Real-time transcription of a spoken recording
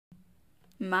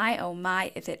My oh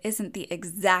my, if it isn't the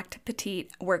exact Petite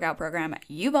workout program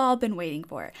you've all been waiting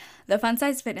for. The Fun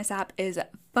Size Fitness app is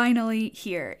finally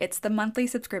here. It's the monthly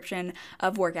subscription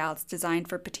of workouts designed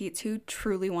for petites who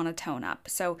truly want to tone up.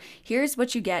 So here's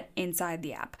what you get inside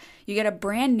the app. You get a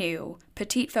brand new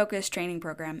petite-focused training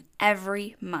program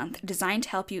every month designed to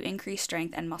help you increase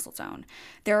strength and muscle tone.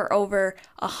 There are over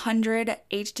 100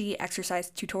 HD exercise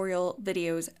tutorial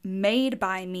videos made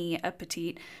by me, a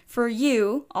petite, for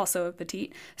you, also a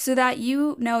petite, so that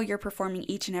you know you're performing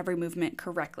each and every movement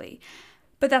correctly.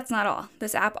 But that's not all.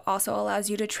 This app also allows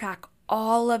you to track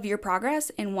all of your progress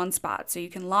in one spot. So you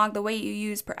can log the weight you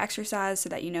use per exercise so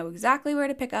that you know exactly where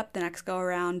to pick up the next go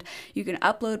around. You can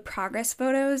upload progress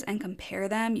photos and compare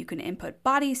them. You can input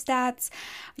body stats.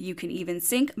 You can even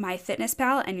sync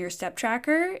MyFitnessPal and your step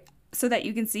tracker so that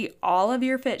you can see all of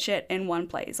your fit shit in one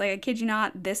place. Like, I kid you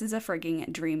not, this is a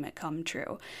freaking dream come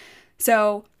true.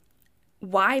 So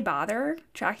why bother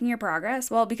tracking your progress?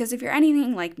 Well, because if you're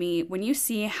anything like me, when you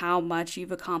see how much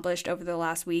you've accomplished over the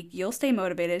last week, you'll stay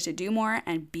motivated to do more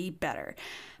and be better.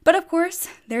 But of course,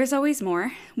 there's always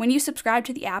more. When you subscribe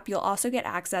to the app, you'll also get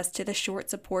access to the short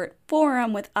support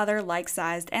forum with other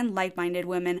like-sized and like-minded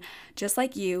women just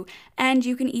like you, and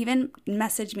you can even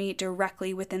message me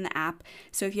directly within the app.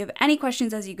 So if you have any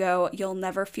questions as you go, you'll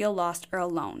never feel lost or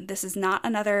alone. This is not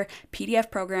another PDF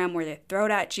program where they throw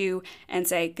it at you and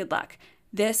say, good luck.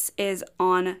 This is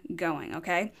ongoing,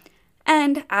 okay?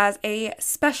 And as a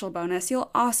special bonus, you'll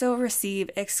also receive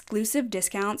exclusive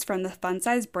discounts from the Fun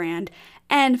Size brand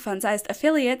and fun-sized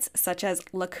affiliates such as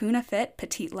Lacuna Fit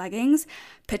Petite Leggings,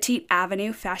 Petite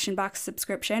Avenue Fashion Box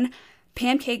subscription,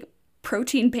 Pancake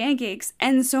Protein Pancakes,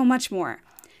 and so much more.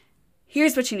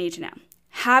 Here's what you need to know.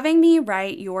 Having me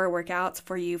write your workouts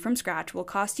for you from scratch will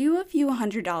cost you a few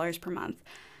 $100s per month.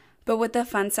 But with the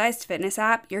Fun Sized Fitness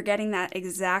app, you're getting that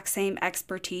exact same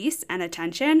expertise and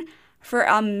attention for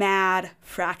a mad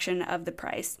fraction of the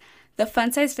price. The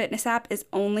Fun Sized Fitness app is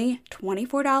only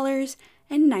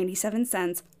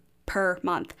 $24.97 per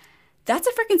month. That's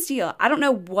a freaking steal. I don't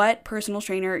know what personal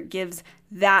trainer gives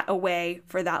that away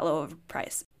for that low of a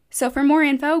price. So for more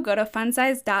info, go to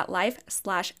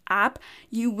funsize.life/app.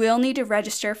 You will need to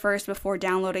register first before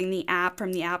downloading the app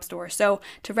from the App Store. So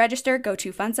to register, go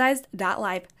to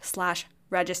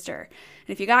funsize.life/register.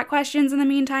 And if you got questions in the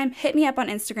meantime, hit me up on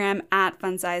Instagram at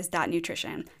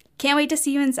funsize.nutrition. Can't wait to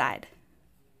see you inside.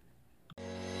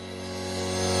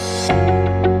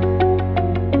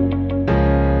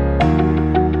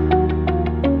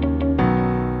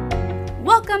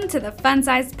 Welcome to the Fun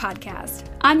Size Podcast.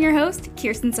 I'm your host,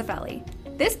 Kirsten Cifelli.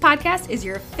 This podcast is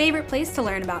your favorite place to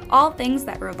learn about all things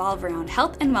that revolve around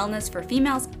health and wellness for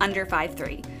females under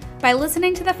 5'3". By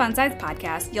listening to the Fun Size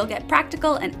Podcast, you'll get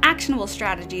practical and actionable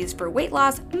strategies for weight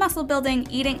loss, muscle building,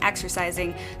 eating,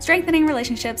 exercising, strengthening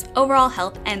relationships, overall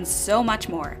health, and so much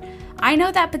more. I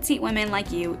know that petite women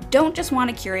like you don't just want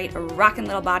to curate a rockin'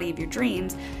 little body of your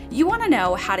dreams. You want to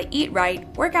know how to eat right,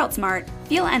 work out smart,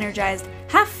 feel energized,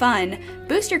 have fun,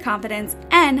 boost your confidence,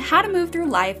 and how to move through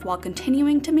life while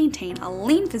continuing to maintain a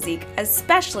lean physique,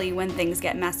 especially when things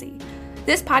get messy.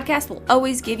 This podcast will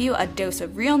always give you a dose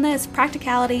of realness,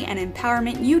 practicality, and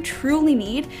empowerment you truly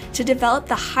need to develop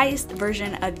the highest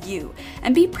version of you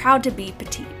and be proud to be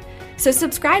petite. So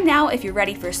subscribe now if you're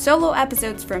ready for solo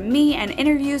episodes from me and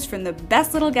interviews from the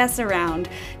best little guests around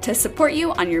to support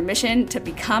you on your mission to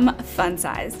become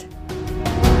fun-sized.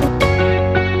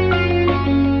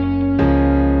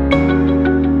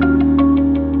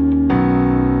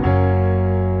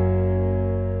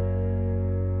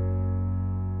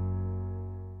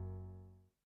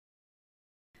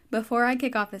 Before I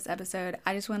kick off this episode,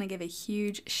 I just want to give a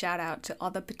huge shout out to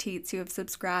all the petites who have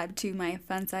subscribed to my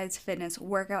Fun Size Fitness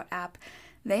workout app.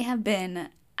 They have been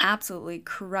absolutely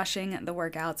crushing the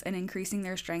workouts and increasing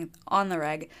their strength on the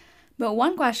reg. But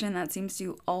one question that seems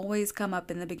to always come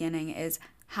up in the beginning is,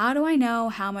 how do I know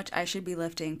how much I should be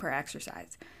lifting per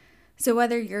exercise? So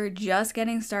whether you're just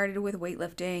getting started with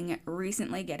weightlifting,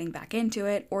 recently getting back into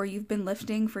it, or you've been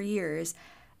lifting for years,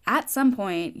 at some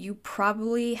point, you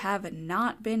probably have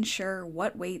not been sure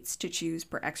what weights to choose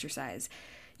per exercise.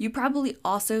 You probably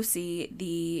also see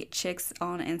the chicks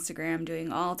on Instagram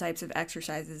doing all types of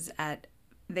exercises at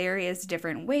various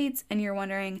different weights, and you're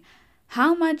wondering,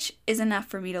 how much is enough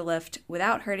for me to lift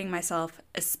without hurting myself,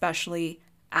 especially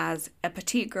as a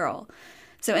petite girl?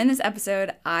 So in this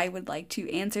episode, I would like to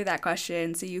answer that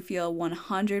question so you feel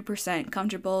 100%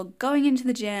 comfortable going into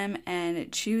the gym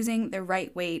and choosing the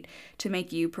right weight to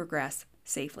make you progress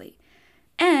safely.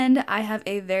 And I have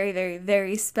a very, very,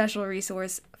 very special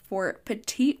resource for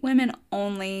petite women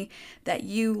only that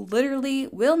you literally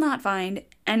will not find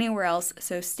anywhere else,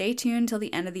 so stay tuned till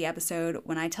the end of the episode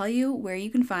when I tell you where you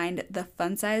can find the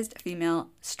fun-sized female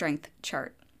strength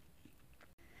chart.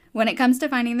 When it comes to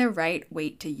finding the right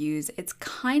weight to use, it's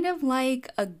kind of like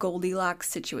a Goldilocks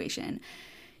situation.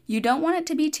 You don't want it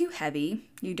to be too heavy,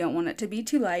 you don't want it to be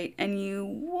too light, and you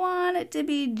want it to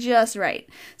be just right.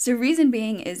 So reason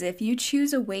being is if you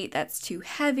choose a weight that's too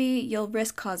heavy, you'll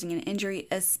risk causing an injury,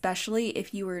 especially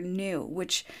if you are new,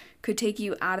 which could take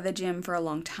you out of the gym for a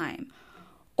long time.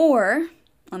 Or,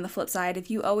 on the flip side, if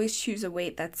you always choose a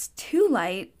weight that's too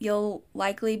light, you'll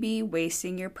likely be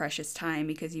wasting your precious time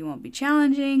because you won't be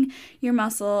challenging your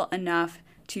muscle enough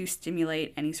to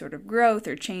stimulate any sort of growth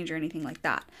or change or anything like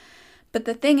that. But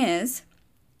the thing is,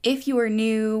 if you are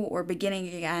new or beginning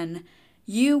again,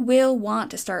 you will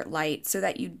want to start light so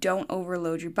that you don't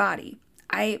overload your body.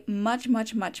 I much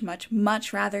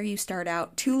rather you start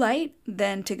out too light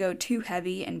than to go too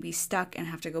heavy and be stuck and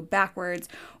have to go backwards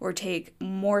or take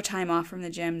more time off from the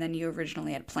gym than you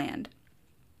originally had planned.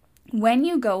 When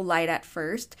you go light at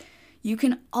first, you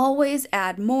can always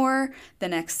add more the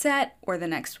next set or the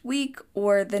next week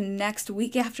or the next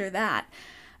week after that.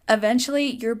 Eventually,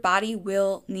 your body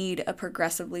will need a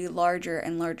progressively larger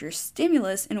and larger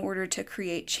stimulus in order to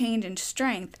create change and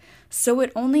strength, so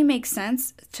it only makes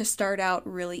sense to start out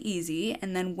really easy,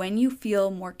 and then when you feel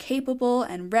more capable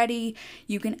and ready,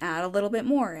 you can add a little bit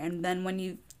more, and then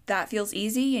when that feels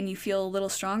easy and you feel a little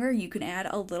stronger, you can add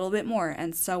a little bit more,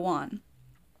 and so on.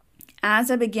 As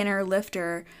a beginner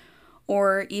lifter,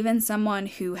 or even someone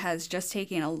who has just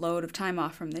taken a load of time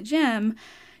off from the gym,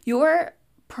 your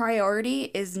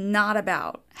priority is not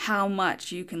about how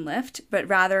much you can lift, but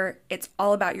rather it's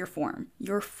all about your form.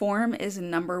 Your form is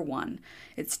number one.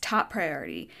 It's top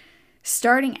priority.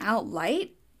 Starting out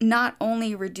light not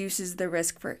only reduces the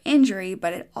risk for injury,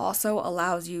 but it also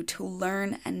allows you to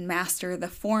learn and master the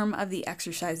form of the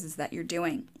exercises that you're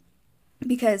doing.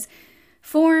 Because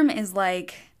form is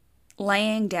like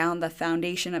laying down the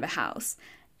foundation of a house.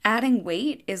 Adding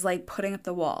weight is like putting up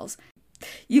the walls.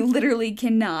 You literally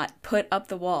cannot put up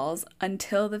the walls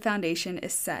until the foundation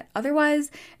is set.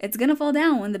 Otherwise, it's going to fall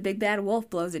down when the big bad wolf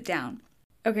blows it down.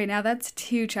 Okay, now that's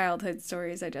 2 childhood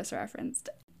stories I just referenced.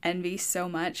 Envy so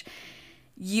much.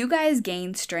 You guys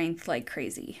gain strength like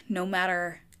crazy. No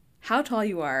matter how tall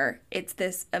you are, it's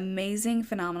this amazing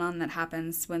phenomenon that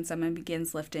happens when someone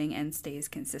begins lifting and stays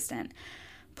consistent.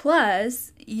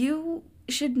 Plus, you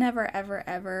should never,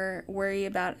 ever worry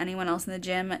about anyone else in the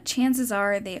gym. Chances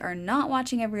are they are not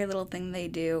watching every little thing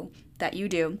that you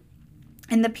do.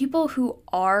 And the people who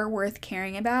are worth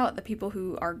caring about, the people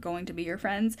who are going to be your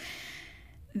friends,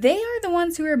 they are the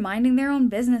ones who are minding their own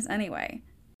business anyway.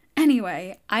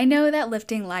 Anyway, I know that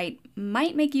lifting light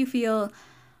might make you feel,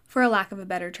 for a lack of a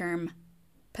better term,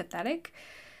 pathetic.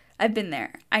 I've been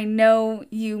there. I know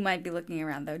you might be looking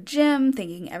around the gym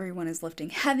thinking everyone is lifting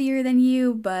heavier than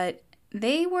you, but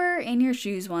they were in your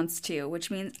shoes once too, which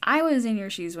means I was in your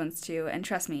shoes once too, and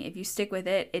trust me, if you stick with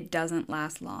it, it doesn't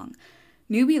last long.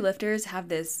 Newbie lifters have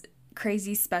this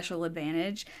crazy special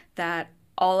advantage that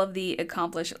all of the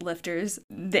accomplished lifters,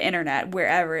 the internet,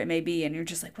 wherever it may be, and you're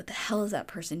just like, what the hell is that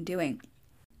person doing?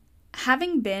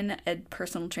 Having been a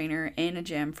personal trainer in a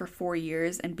gym for 4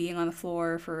 years and being on the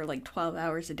floor for like 12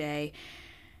 hours a day,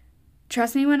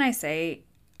 trust me when I say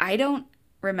I don't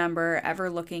remember ever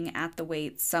looking at the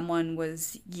weights someone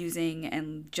was using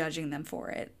and judging them for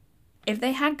it. If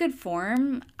they had good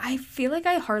form, I feel like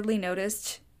I hardly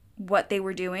noticed what they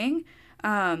were doing.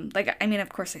 Of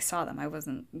course I saw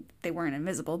them. They weren't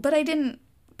invisible, but I didn't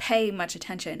pay much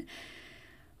attention.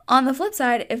 On the flip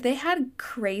side, if they had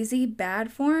crazy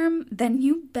bad form, then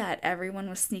you bet everyone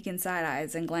was sneaking side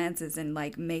eyes and glances and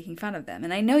like making fun of them.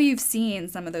 And I know you've seen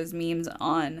some of those memes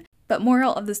but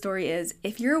moral of the story is,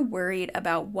 if you're worried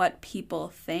about what people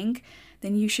think,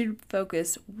 then you should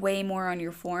focus way more on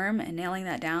your form and nailing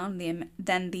that down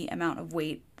than the amount of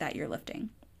weight that you're lifting.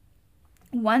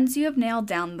 Once you have nailed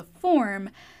down the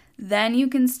form, then you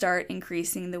can start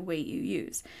increasing the weight you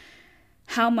use.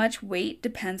 How much weight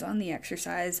depends on the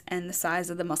exercise and the size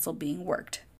of the muscle being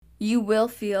worked. You will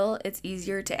feel it's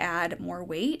easier to add more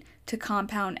weight to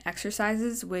compound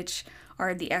exercises, which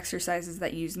are the exercises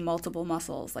that use multiple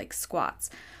muscles like squats,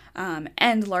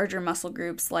 and larger muscle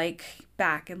groups like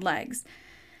back and legs,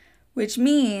 which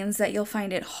means that you'll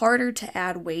find it harder to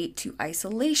add weight to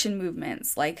isolation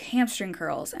movements like hamstring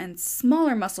curls and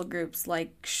smaller muscle groups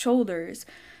like shoulders.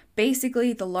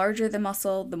 Basically, the larger the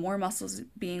muscle, the more muscles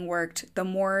being worked, the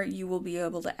more you will be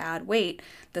able to add weight.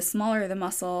 The smaller the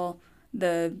muscle,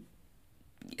 the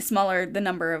smaller the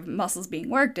number of muscles being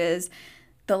worked is,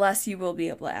 the less you will be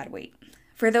able to add weight.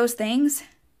 For those things,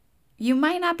 You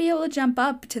might not be able to jump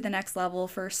up to the next level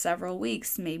for several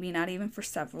weeks, maybe not even for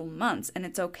several months, and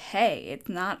it's okay. It's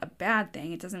not a bad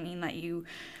thing. It doesn't mean that you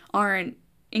aren't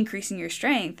increasing your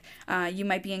strength. You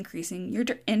might be increasing your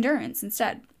endurance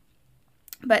instead.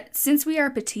 But since we are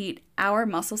petite, our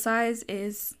muscle size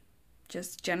is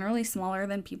just generally smaller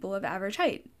than people of average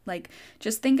height. Like,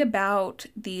 just think about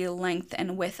the length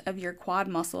and width of your quad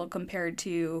muscle compared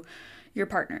to your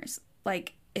partner's.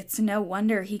 Like, it's no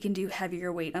wonder he can do heavier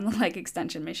weight on the leg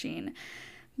extension machine.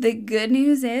 The good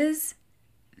news is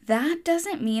that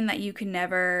doesn't mean that you can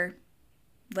never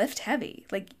lift heavy.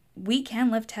 Like, we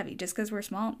can lift heavy. Just because we're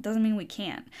small doesn't mean we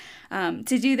can't.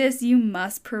 To do this, you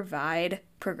must provide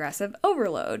progressive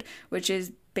overload, which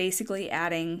is basically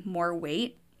adding more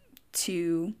weight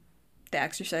to the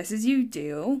exercises you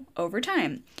do over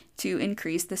time to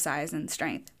increase the size and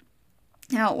strength.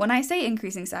 Now, when I say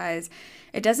increasing size,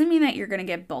 it doesn't mean that you're going to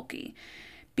get bulky.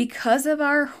 Because of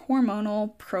our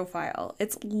hormonal profile,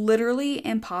 it's literally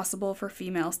impossible for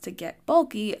females to get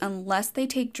bulky unless they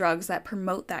take drugs that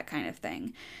promote that kind of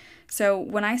thing. So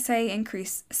when I say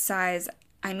increase size,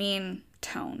 I mean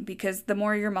tone, because the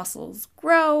more your muscles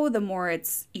grow, the more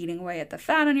it's eating away at the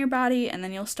fat on your body, and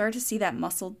then you'll start to see that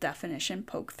muscle definition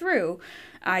poke through,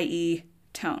 i.e.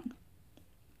 tone.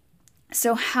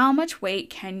 So how much weight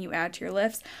can you add to your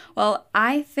lifts? Well,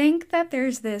 I think that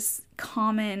there's this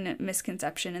common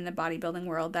misconception in the bodybuilding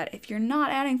world that if you're not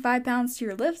adding 5 pounds to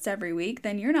your lifts every week,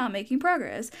 then you're not making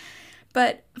progress.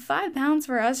 But 5 pounds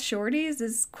for us shorties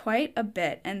is quite a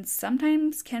bit and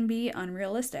sometimes can be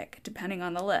unrealistic depending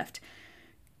on the lift.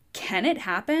 Can it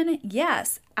happen?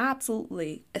 Yes,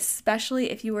 absolutely.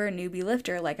 Especially if you are a newbie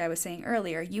lifter, like I was saying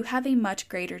earlier, you have a much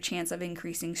greater chance of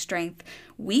increasing strength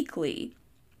weekly.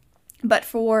 But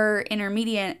for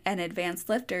intermediate and advanced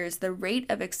lifters, the rate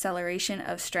of acceleration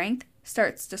of strength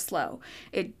starts to slow.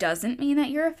 It doesn't mean that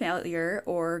you're a failure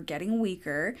or getting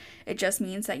weaker. It just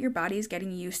means that your body is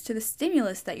getting used to the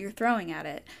stimulus that you're throwing at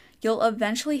it. You'll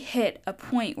eventually hit a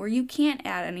point where you can't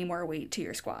add any more weight to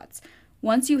your squats.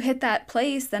 Once you hit that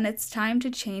place, then it's time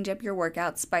to change up your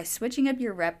workouts by switching up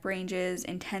your rep ranges,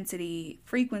 intensity,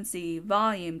 frequency,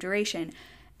 volume, duration,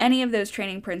 any of those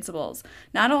training principles.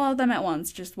 Not all of them at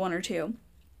once, just one or two.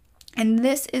 And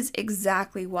this is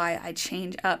exactly why I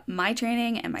change up my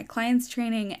training and my clients'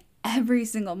 training every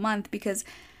single month, because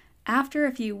after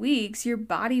a few weeks, your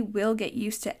body will get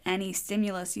used to any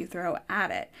stimulus you throw at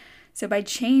it. So by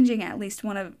changing at least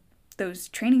one of those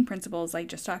training principles I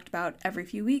just talked about every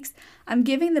few weeks, I'm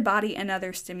giving the body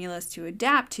another stimulus to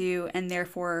adapt to, and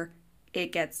therefore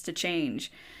it gets to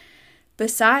change.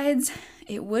 Besides,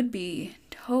 it would be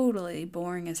totally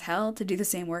boring as hell to do the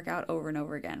same workout over and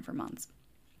over again for months.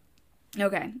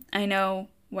 Okay, I know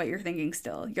what you're thinking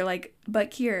still. You're like, but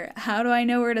Kier, how do I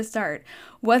know where to start?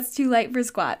 What's too light for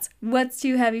squats? What's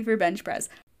too heavy for bench press?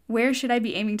 Where should I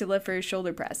be aiming to lift for a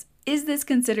shoulder press? Is this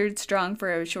considered strong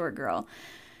for a short girl?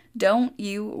 Don't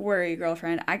you worry,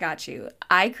 girlfriend, I got you.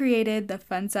 I created the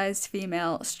fun-sized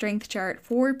female strength chart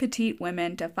for petite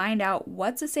women to find out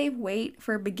what's a safe weight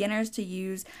for beginners to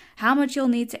use, how much you'll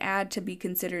need to add to be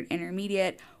considered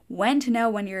intermediate, when to know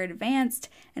when you're advanced,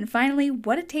 and finally,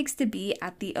 what it takes to be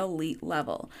at the elite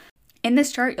level. In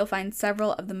this chart, you'll find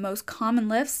several of the most common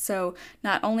lifts, so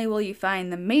not only will you find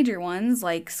the major ones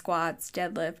like squats,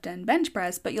 deadlift, and bench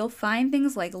press, but you'll find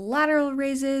things like lateral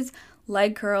raises,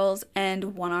 leg curls,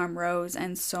 and one-arm rows,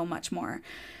 and so much more.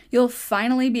 You'll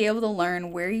finally be able to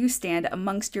learn where you stand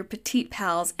amongst your petite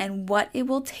pals and what it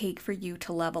will take for you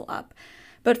to level up.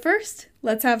 But first,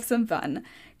 let's have some fun.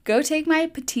 Go take my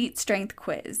petite strength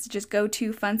quiz. Just go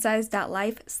to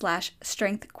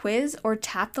funsize.life/strength quiz or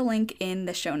tap the link in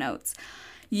the show notes.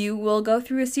 You will go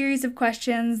through a series of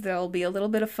questions. There'll be a little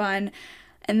bit of fun.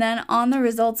 And then on the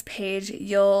results page,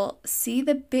 you'll see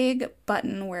the big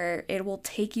button where it will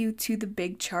take you to the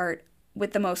big chart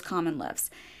with the most common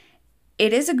lifts.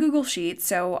 It is a Google Sheet,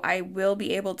 so I will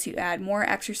be able to add more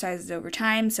exercises over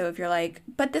time. So if you're like,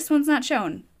 but this one's not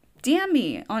shown, DM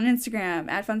me on Instagram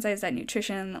at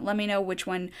funsize.nutrition. Let me know which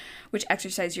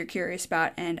exercise you're curious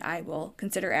about, and I will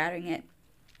consider adding it.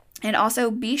 And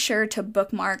also be sure to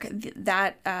bookmark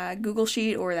that Google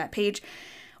Sheet or that page,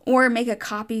 or make a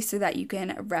copy so that you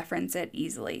can reference it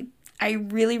easily. I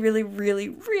really, really, really,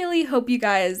 really hope you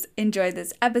guys enjoyed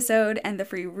this episode and the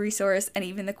free resource and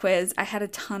even the quiz. I had a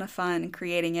ton of fun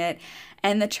creating it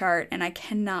and the chart, and I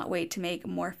cannot wait to make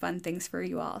more fun things for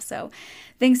you all. So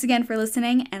thanks again for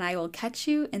listening, and I will catch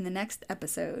you in the next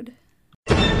episode.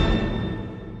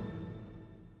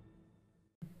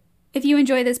 If you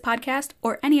enjoy this podcast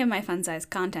or any of my Fun Size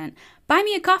content, buy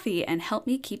me a coffee and help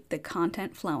me keep the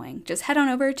content flowing. Just head on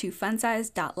over to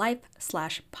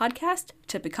funsize.life/podcast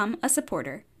to become a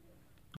supporter.